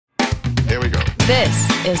This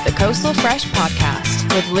is the Coastal Fresh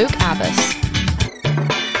Podcast with Luke Abbas.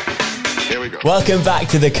 Here we go. Welcome back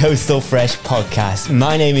to the Coastal Fresh Podcast.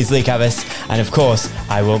 My name is Luke Abbas, and of course,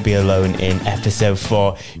 I won't be alone in episode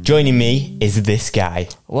 4. Joining me is this guy.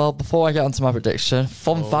 Well, before I get onto my prediction,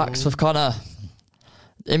 fun facts with Connor.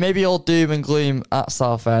 It may be all doom and gloom at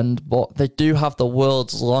Southend, but they do have the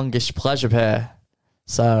world's longest pleasure pier.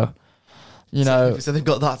 So, you know... So they've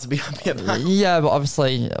got that to be happy about. Yeah, but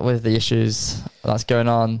obviously with the issues that's going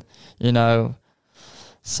on, you know...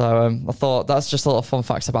 So I thought that's just a little fun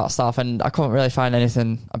facts about Southend. I couldn't really find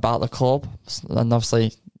anything about the club. And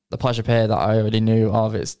obviously the pleasure pier that I already knew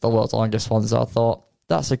of, it's the world's longest one. So I thought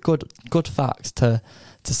that's a good fact to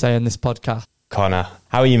say in this podcast. Connor,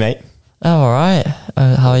 how are you, mate? Oh, all right.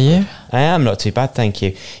 How are you? I am not too bad, thank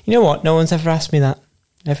you. You know what? No one's ever asked me that.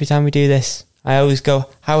 Every time we do this, I always go,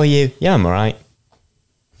 how are you? Yeah, I'm all right.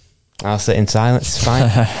 I'll sit in silence. It's fine.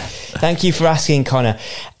 Thank you for asking, Connor.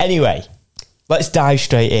 Anyway, let's dive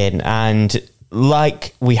straight in. And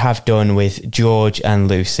like we have done with George and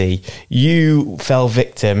Lucy, you fell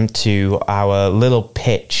victim to our little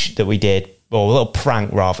pitch that we did, or a little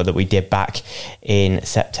prank rather, that we did back in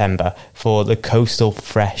September for the Coastal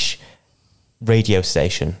Fresh radio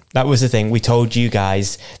station. That was the thing. We told you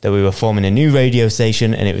guys that we were forming a new radio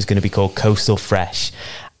station and it was going to be called Coastal Fresh.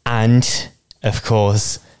 And of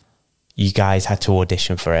course, you guys had to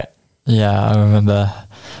audition for it. Yeah, I remember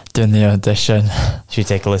doing the audition. Should we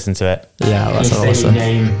take a listen to it? Yeah, that's Can you say awesome. your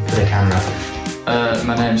name for the camera?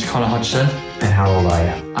 My name's Connor Hodgson. And how old are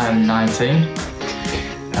you? I am 19.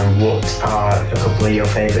 And what are a couple of your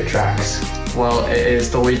favourite tracks? Well, it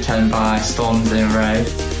is The Weekend by Stormzy and Ray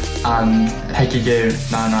and Peggy Goo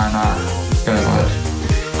 999 goes on.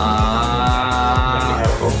 That'd be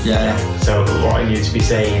helpful. Yeah. So what are you to be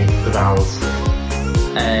saying the vowels?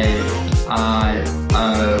 A, I,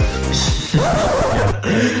 O.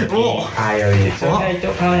 I owe you. It's okay,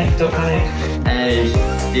 don't panic. A,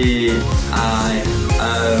 E, I, O,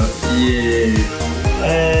 U.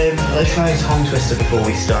 Let's try a tongue twister before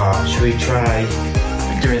we start. Should we try?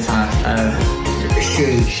 Give me time.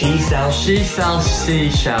 She sells. She sells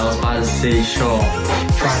seashells by the seashore.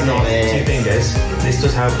 Try not 2 fingers. This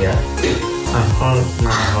does help you.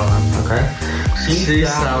 Okay. She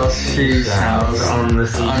sells seashells on the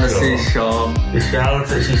seashore. The shells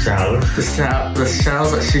that she sells The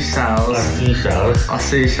shells that she sells are seashells. are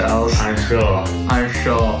seashells. I'm sure. I'm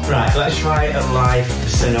sure. Right, let's try a live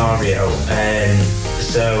scenario.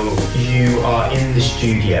 So you are in the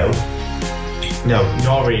studio. No,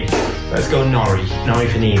 Norrie. Let's go Norrie. Norrie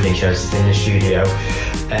for the evening shows is in the studio.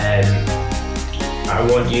 I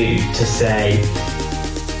want you to say,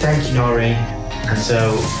 thank you, Norrie. And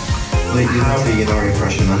so, You can see your Norrie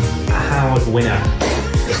impression, man. Howard Winner.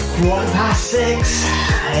 6:15.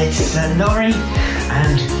 It's Norrie.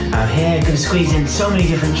 And I'm here, going to squeeze in so many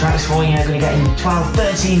different tracks for you. I'm going to get in 12,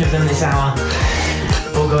 13 of them this hour.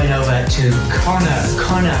 We're going over to Connor.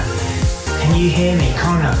 Connor, can you hear me?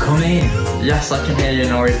 Connor, come in. Yes, I can hear you,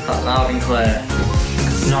 Norrie, loud and clear.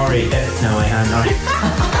 Norrie, no wait, I'm Norrie.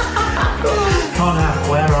 Connor,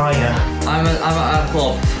 where are you? I'm at a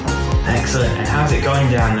club. Excellent, and how's it going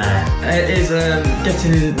down there? It is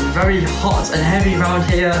getting very hot and heavy around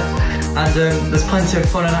here, and there's plenty of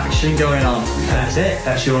fun and action going on. That's it,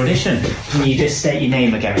 that's your audition. Can you just state your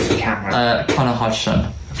name again for the camera? Connor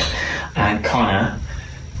Hodgson. And Connor,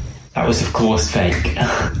 that was of course fake.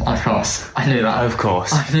 Of course. I knew that, of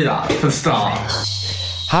course. I knew that from the start.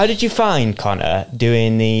 How did you find, Connor,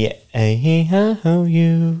 doing the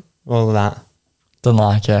you, all of that? Didn't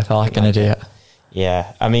like it. I felt like an idiot.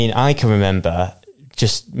 Yeah, I mean, I can remember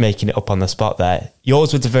just making it up on the spot there.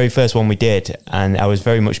 Yours was the very first one we did, and I was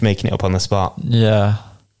very much making it up on the spot. Yeah.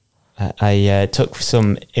 I took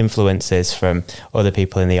some influences from other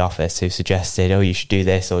people in the office who suggested, oh, you should do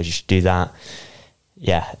this or you should do that.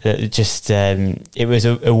 Yeah, it was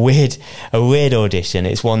a weird audition.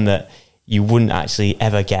 It's one that you wouldn't actually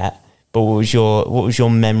ever get. But what was your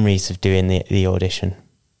memories of doing the audition?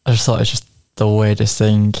 I just thought it was just the weirdest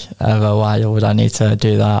thing ever. Why would I need to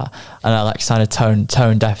do that? And I sounded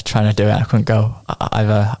tone deaf trying to do it. I couldn't go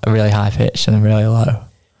either a really high pitch and really low.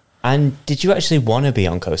 And did you actually want to be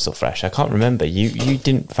on Coastal Fresh? I can't remember. You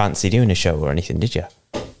didn't fancy doing a show or anything, did you?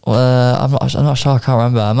 Well, I'm not sure. I can't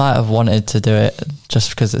remember. I might have wanted to do it just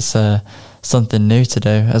because it's something new to do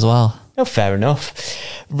as well. Oh, fair enough.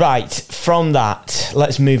 Right, from that,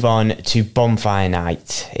 let's move on to Bonfire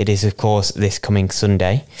Night. It is, of course, this coming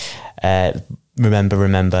Sunday.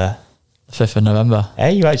 Remember. 5th of November.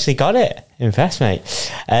 Hey, you actually got it. Impressed, mate.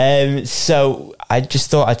 So I just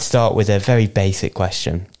thought I'd start with a very basic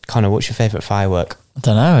question. Connor, what's your favourite firework? I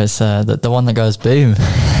don't know. It's the one that goes boom.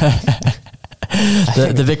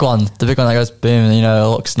 the big one that goes boom. You know, it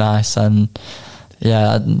looks nice, and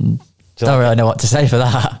yeah, I don't really know what to say for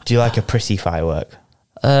that. Do you like a pretty firework?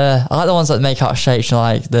 I like the ones that make out of shapes. You know,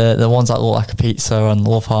 like the ones that look like a pizza and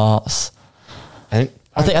love hearts. I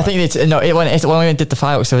think when we did the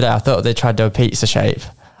fireworks the other day, I thought they tried to do a pizza shape.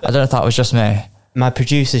 I don't know if that was just me. My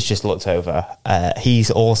producer's just looked over.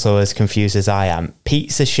 He's also as confused as I am.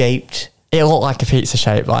 Pizza shaped. It looked like a pizza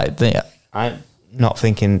shape. I'm not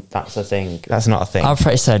thinking that's a thing. That's not a thing. I'm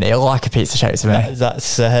pretty certain it looked like a pizza shape to me.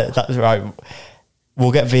 That's right.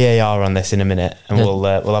 We'll get VAR on this in a minute, and we'll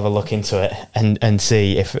have a look into it and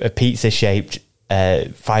see if a pizza shaped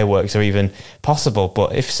fireworks are even possible.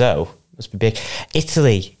 But if so, it must be big.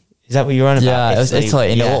 Italy. Is that what you're on about? Yeah, it was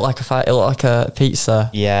Italy, and it looked like a pizza.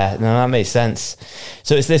 Yeah, no, that makes sense.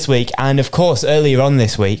 So it's this week, and of course, earlier on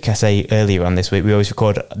this week, we always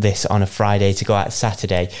record this on a Friday to go out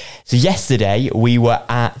Saturday. So yesterday, we were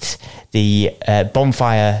at the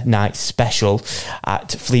Bonfire Night Special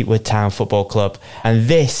at Fleetwood Town Football Club, and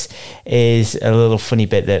this is a little funny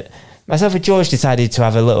bit that myself and George decided to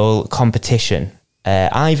have a little competition.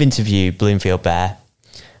 I've interviewed Bloomfield Bear,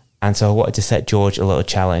 and so I wanted to set George a little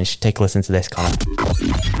challenge. Take a listen to this, Connor.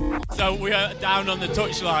 So we are down on the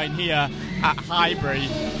touchline here at Highbury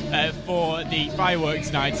for the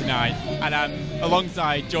fireworks night tonight, and I'm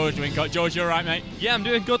alongside George Wincott. George, you all right, mate? Yeah, I'm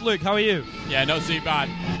doing good, Luke. How are you? Yeah, not too bad.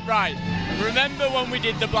 Right, remember when we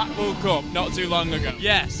did the Blackpool Cup not too long ago?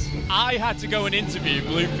 Yes. I had to go and interview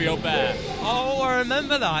Bloomfield Bear. Oh, I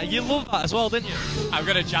remember that. You loved that as well, didn't you? I've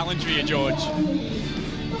got a challenge for you, George.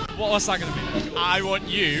 What's that going to be? I want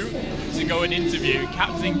you to go and interview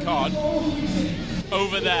Captain Cod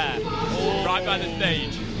over there, right by the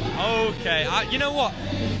stage. Okay, you know what?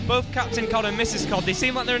 Both Captain Cod and Mrs. Cod, they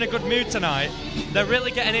seem like they're in a good mood tonight. They're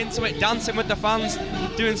really getting into it, dancing with the fans,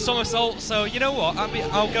 doing somersaults. So you know what?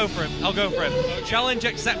 I'll go for him. Okay. Challenge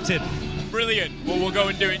accepted. Brilliant. Well, we'll go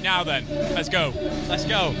and do it now then. Let's go.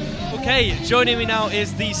 Okay, joining me now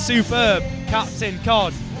is the superb Captain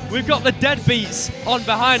Cod. We've got the Deadbeats on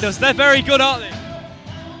behind us. They're very good, aren't they?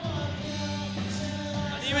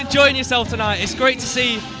 Are you enjoying yourself tonight? It's great to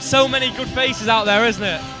see so many good faces out there, isn't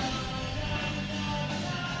it?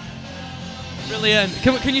 Brilliant.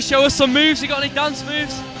 Can you show us some moves? You got any dance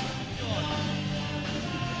moves?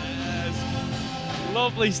 Yes.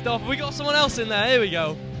 Lovely stuff. Have we got someone else in there? Here we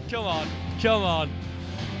go. Come on.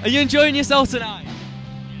 Are you enjoying yourself tonight?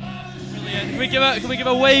 Brilliant. Can we give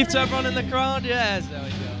a wave to everyone in the crowd? Yes, there we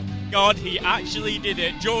go. God, he actually did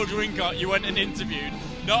it. George Wincott, you went and interviewed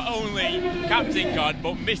not only Captain Cod,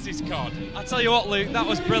 but Mrs. Cod. I tell you what, Luke, that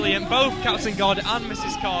was brilliant. Both Captain Cod and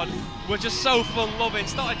Mrs. Cod were just so fun-loving.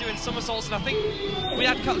 Started doing somersaults, and I think we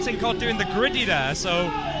had Captain Cod doing the griddy there, so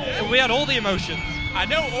we had all the emotions. I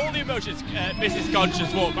know all the emotions. Mrs. Cod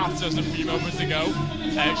just walked past us a few moments ago.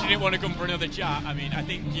 She didn't want to come for another chat. I mean, I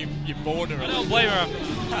think you bored her. I don't blame her.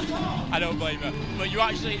 I don't blame her. But you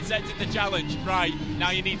actually accepted the challenge. Right,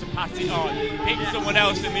 now you need to pass it on. Pick someone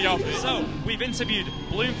else in the office. So, we've interviewed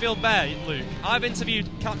Bloomfield Bear, Luke. I've interviewed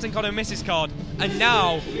Captain Cod and Mrs. Cod. And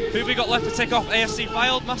now, who have we got left to take off? AFC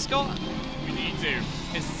Fylde mascot? We need to.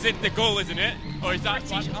 It's Sid the Gull, isn't it? Or is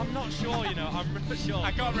that... I'm not sure, I'm not sure.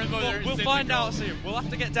 I can't remember. We'll find out soon. We'll have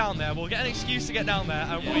to get down there. We'll get an excuse to get down there,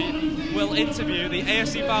 and we will interview the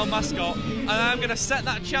AFC Fylde mascot. And I'm going to set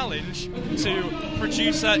that challenge to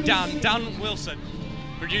producer Dan Wilson.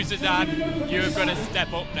 Producer Dan, you have got to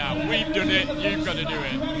step up now. We've done it. You've got to do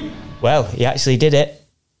it. Well, he actually did it.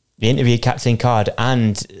 He interviewed Captain Cod,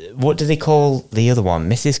 and what do they call the other one?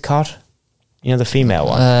 Mrs. Cod? You know, the female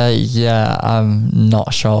one? Yeah, I'm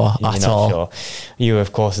not sure at all. Sure. You were,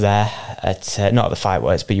 of course, there at, not at the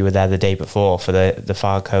fireworks, but you were there the day before for the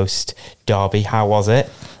Far Coast Derby. How was it?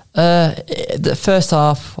 The first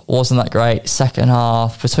half wasn't that great. Second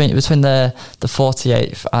half, between the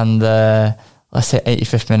 48th and the, let's say,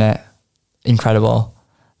 85th minute, incredible.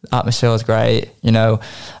 The atmosphere was great. You know,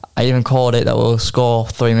 I even called it that we'll score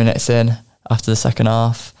 3 minutes in after the second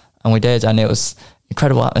half, and we did, and it was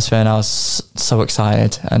incredible atmosphere, and I was so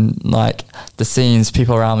excited, and like the scenes,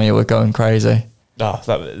 people around me were going crazy. Oh,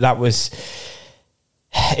 that was...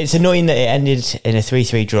 It's annoying that it ended in a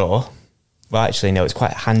 3-3 draw. Well, actually, no, it's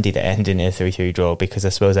quite handy that it ended in a 3-3 draw, because I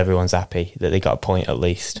suppose everyone's happy that they got a point at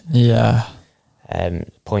least. Yeah.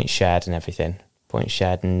 Points shared and everything. Points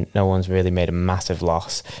shared, and no one's really made a massive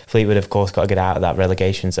loss. Fleetwood, of course, got to get out of that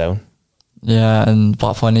relegation zone. Yeah, and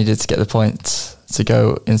Blackpool needed to get the points to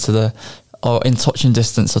go into in touching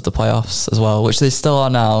distance of the playoffs as well, which they still are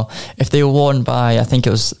now. If they won by, I think it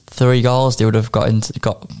was 3 goals, they would have got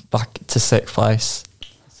back to 6th place.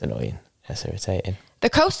 It's annoying. That's irritating. The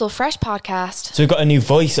Coastal Fresh Podcast. So we've got a new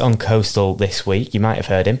voice on Coastal this week. You might have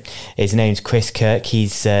heard him. His name's Chris Kirk.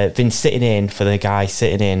 He's been sitting in for the guy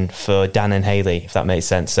sitting in for Dan and Haley, if that makes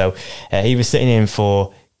sense. So he was sitting in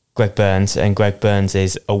for Greg Burns, and Greg Burns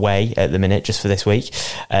is away at the minute just for this week.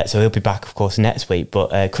 So he'll be back, of course, next week.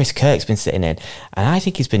 But Chris Kirk's been sitting in, and I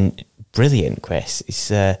think he's been brilliant, Chris.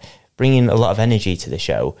 He's bringing a lot of energy to the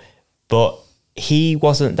show. But he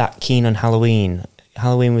wasn't that keen on Halloween.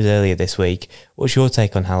 Halloween was earlier this week. What's your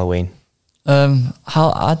take on Halloween?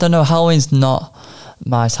 I don't know. Halloween's not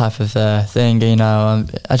my type of thing, you know.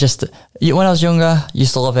 When I was younger,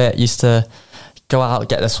 used to love it. Used to go out,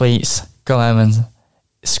 get the sweets, go home and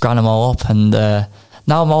scran them all up. And now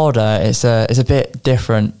I'm older, it's a bit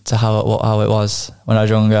different to how it was when I was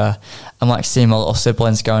younger. I'm like seeing my little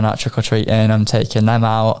siblings going out trick or treating. I'm taking them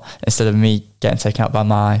out instead of me getting taken out by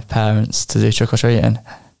my parents to do trick or treating.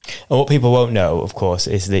 And what people won't know, of course,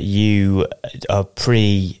 is that you are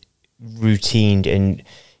pretty routined and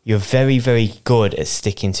you're very, very good at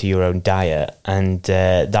sticking to your own diet. And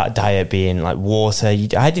that diet being like water.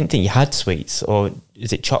 I didn't think you had sweets, or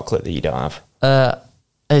is it chocolate that you don't have?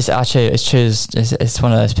 It's choose. It's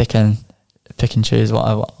one of those pick and choose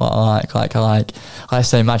what I like. I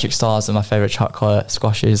say Magic Stars are my favourite chocolate.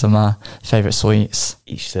 Squashies are my favourite sweets.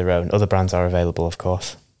 Each to their own. Other brands are available, of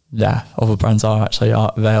course. Yeah, other brands are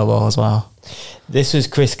available as well. This was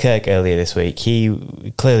Chris Kirk earlier this week. He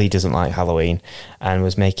clearly doesn't like Halloween and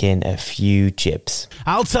was making a few jibs.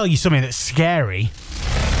 I'll tell you something that's scary.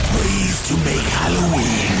 Ways to make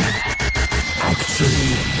Halloween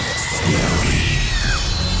actually scary.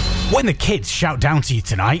 When the kids shout down to you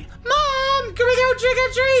tonight, "Mom, can we go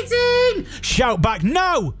trick-or-treating?" Shout back,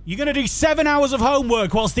 "No! You're going to do 7 hours of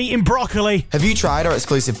homework whilst eating broccoli." Have you tried our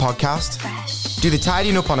exclusive podcast? Do the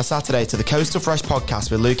tidying up on a Saturday to the Coastal Fresh podcast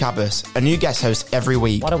with Luke Abbas, a new guest host every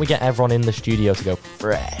week. Why don't we get everyone in the studio to go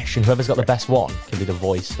fresh, and whoever's got the best one can be the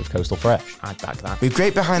voice of Coastal Fresh. I'd back that. With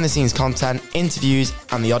great behind-the-scenes content, interviews,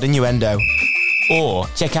 and the odd innuendo. Or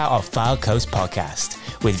check out our File Coast podcast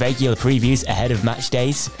with regular previews ahead of match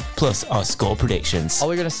days, plus our score predictions. Are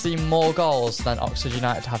we going to see more goals than Oxford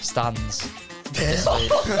United have stands?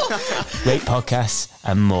 Great podcasts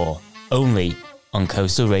and more, only on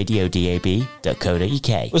coastalradiodab.co.uk.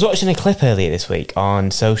 I was watching a clip earlier this week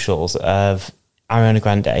on socials of Ariana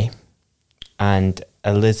Grande and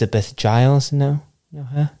Elizabeth Giles. No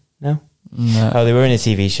her? No? Oh, they were in a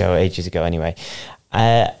TV show ages ago anyway.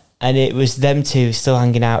 And it was them two still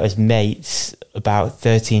hanging out as mates about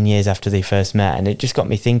 13 years after they first met. And it just got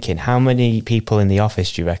me thinking, how many people in the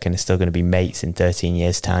office do you reckon are still going to be mates in 13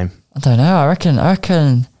 years' time? I don't know. I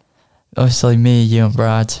reckon obviously me, you and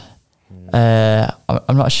Brad.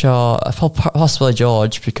 I'm not sure. Possibly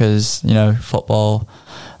George, because, you know, football.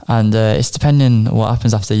 And it's depending what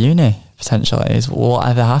happens after uni. Potentially, is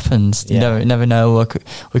whatever happens. Yeah. You never know.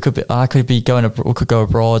 We could go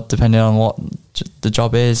abroad depending on what the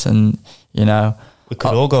job is, and you know, we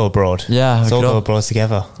could all go abroad. Yeah, let's all go abroad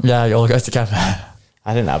together. Yeah, you all go together.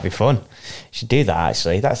 I think that'd be fun. Should do that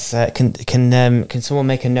actually. That's can someone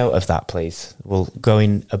make a note of that, please? We're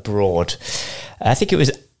going abroad. I think it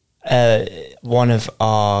was one of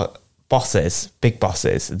our big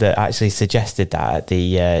bosses that actually suggested that at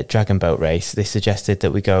the Dragon Boat race. They suggested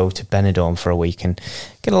that we go to Benidorm for a week and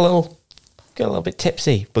get a little bit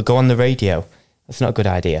tipsy, but go on the radio. That's not a good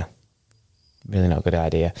idea. Really not a good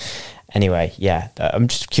idea. Anyway, yeah, I'm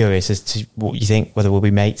just curious as to what you think, whether we'll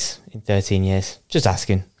be mates in 13 years. Just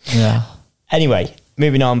asking. Yeah. Anyway,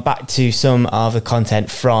 moving on back to some of the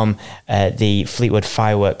content from the Fleetwood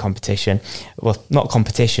firework competition. Well, not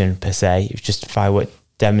competition per se, it was just firework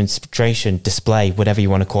demonstration, display, whatever you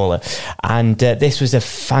want to call it. And this was a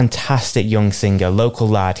fantastic young singer, local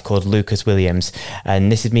lad called Lucas Williams.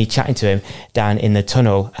 And this is me chatting to him down in the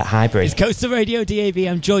tunnel at Highbury. It's Coastal Radio DAB.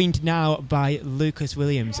 I'm joined now by Lucas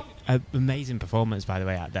Williams. Amazing performance, by the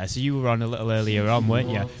way, out there. So you were on a little earlier on, weren't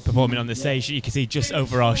you? Performing on the stage, you can see just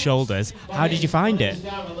over our shoulders. How did you find it?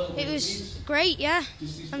 It was great, yeah.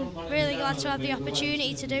 I'm really glad to have the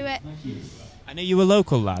opportunity to do it. I know you were a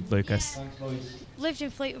local lad, Lucas. Lived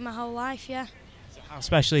in Fleetwood my whole life, yeah. So how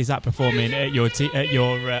special is that performing at your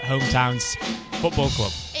hometown's football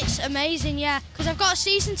club? It's amazing, yeah, because I've got a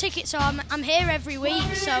season ticket, so I'm here every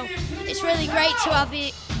week, so it's really great to have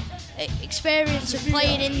the experience of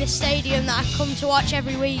playing in this stadium that I come to watch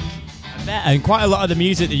every week. I bet, and quite a lot of the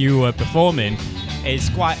music that you were performing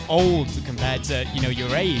is quite old compared to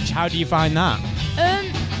your age. How do you find that?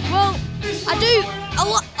 Well, I do. A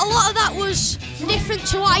lot of that was different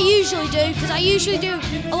to what I usually do, because I usually do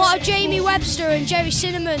a lot of Jamie Webster and Jerry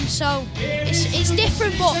Cinnamon, so it's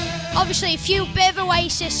different, but obviously a few bit of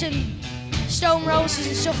Oasis and Stone Roses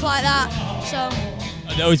and stuff like that. So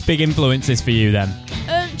Are those big influences for you then?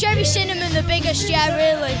 Jerry Cinnamon the biggest, yeah,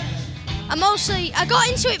 really. I got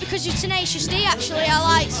into it because of Tenacious D. Actually, I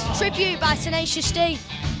liked Tribute by Tenacious D.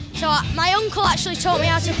 So my uncle actually taught me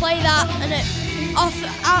how to play that, and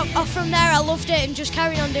off from there I loved it and just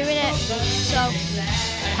carried on doing it. So.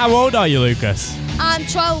 How old are you, Lucas? I'm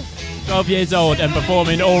 12. 12 years old and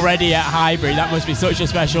performing already at Highbury. That must be such a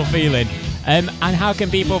special feeling. And how can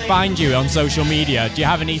people find you on social media? Do you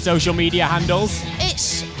have any social media handles?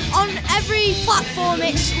 It's on every platform.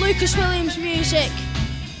 It's Lucas Williams Music.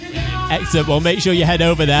 Excellent. Well, make sure you head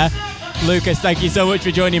over there. Lucas, thank you so much for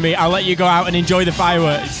joining me. I'll let you go out and enjoy the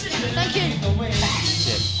fireworks. Thank you.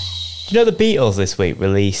 Do you know the Beatles this week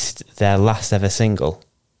released their last ever single?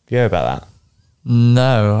 Have you heard about that?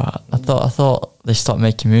 No, I thought they stopped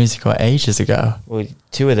making music ages ago. Well,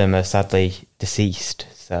 2 of them are sadly deceased,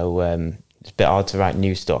 so it's a bit hard to write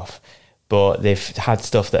new stuff. But they've had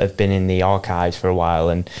stuff that have been in the archives for a while,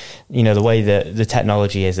 and you know the way that the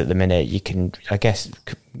technology is at the minute, you can, I guess,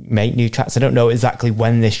 make new tracks. I don't know exactly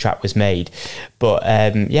when this track was made, but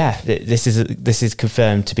this is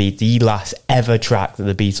confirmed to be the last ever track that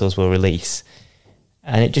the Beatles will release,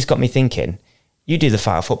 and it just got me thinking. You do the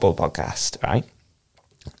File Football podcast, right?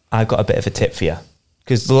 I've got a bit of a tip for you,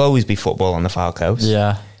 because there'll always be football on the File Coast.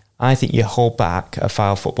 Yeah. I think you hold back a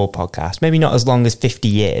File Football podcast, maybe not as long as 50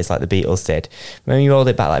 years like the Beatles did. Maybe you hold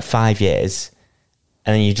it back like 5 years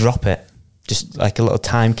and then you drop it, just like a little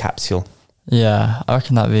time capsule. Yeah, I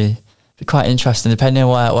reckon that'd be quite interesting, depending on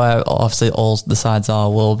where obviously all the sides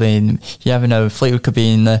will be. You never know, Fleetwood could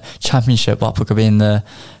be in the Championship, Blackpool could be in the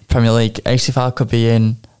Premier League, AC File could be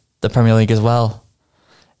in the Premier League as well.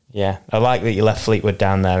 Yeah, I like that you left Fleetwood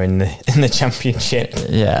down there in the Championship.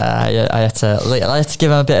 Yeah, I had to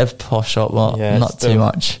give him a bit of a push up, but not too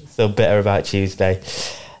much. Still bitter about Tuesday.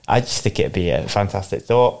 I just think it'd be a fantastic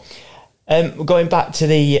thought. Going back to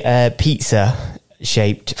the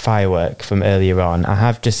pizza-shaped firework from earlier on, I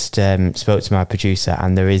have just spoke to my producer,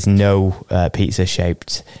 and there is no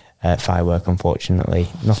pizza-shaped firework, unfortunately.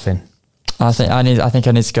 Nothing. I think I need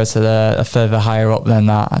to go to a further higher up than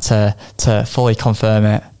that to fully confirm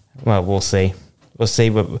it. Well, we'll see. We'll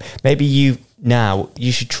see. Maybe you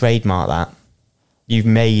should trademark that. You've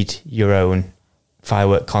made your own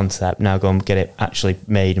firework concept. Now go and get it actually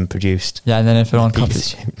made and produced. Yeah, and then if anyone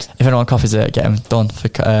copies it, get them done for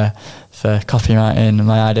copywriting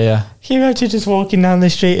my idea. Can you imagine just walking down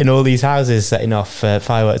the street and all these houses setting off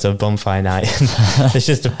fireworks on bonfire night? There's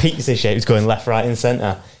just a pizza shapes going left, right, and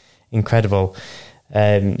centre. Incredible.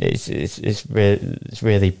 It's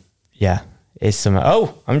really it's something.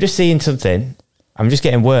 Oh, I'm just seeing something. I'm just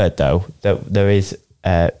getting word though that there is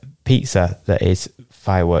pizza that is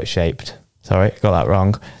firework shaped. Sorry, got that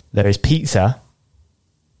wrong. There is pizza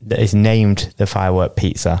that is named the firework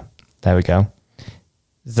pizza. There we go.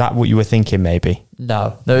 Is that what you were thinking? Maybe.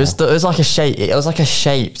 No, there was like a shape. It was like a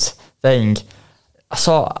shaped thing.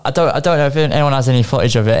 So I don't know if anyone has any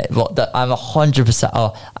footage of it, but I'm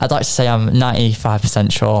 100%. I'd like to say I'm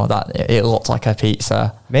 95% sure that it looked like a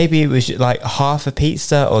pizza. Maybe it was like half a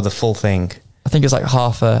pizza or the full thing. I think it's like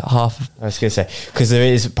half. I was going to say, because there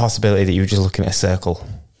is a possibility that you were just looking at a circle.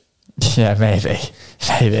 Yeah, maybe.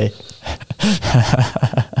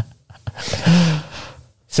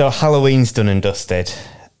 So Halloween's done and dusted.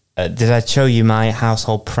 Did I show you my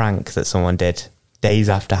household prank that someone did days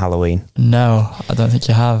after Halloween? No, I don't think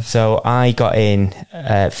you have. So I got in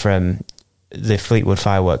from the Fleetwood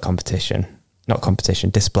firework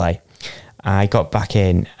display. I got back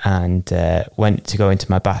in and went to go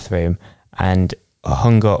into my bathroom and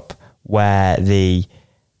hung up where the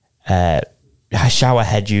shower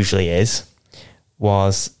head usually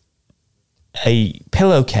was a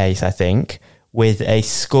pillowcase, I think, with a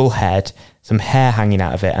skull head, some hair hanging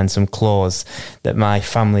out of it, and some claws that my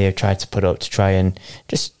family have tried to put up to try and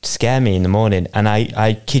just scare me in the morning. And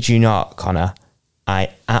I kid you not, Connor, I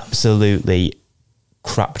absolutely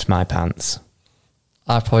crapped my pants.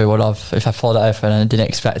 I probably would have. If I pulled it open and didn't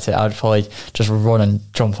expect it, I'd probably just run and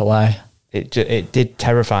jump away. It did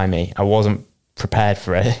terrify me. I wasn't prepared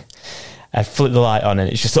for it. I flipped the light on and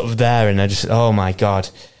it's just sort of there, and I just, oh my God.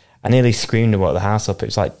 I nearly screamed and woke the house up. It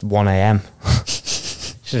was like 1 a.m.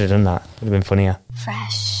 Should have done that. Would have been funnier.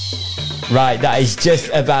 Fresh. Right, that is just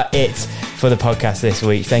about it for the podcast this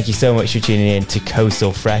week. Thank you so much for tuning in to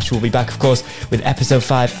Coastal Fresh. We'll be back, of course, with episode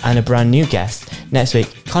 5 and a brand new guest next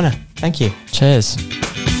week. Connor, thank you. Cheers.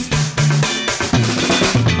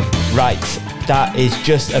 Right, that is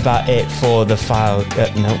just about it for the file.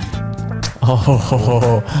 No.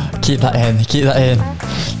 Oh, keep that in.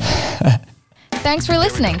 Thanks for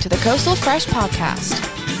listening to the Coastal Fresh Podcast.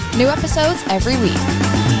 New episodes every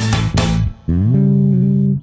week.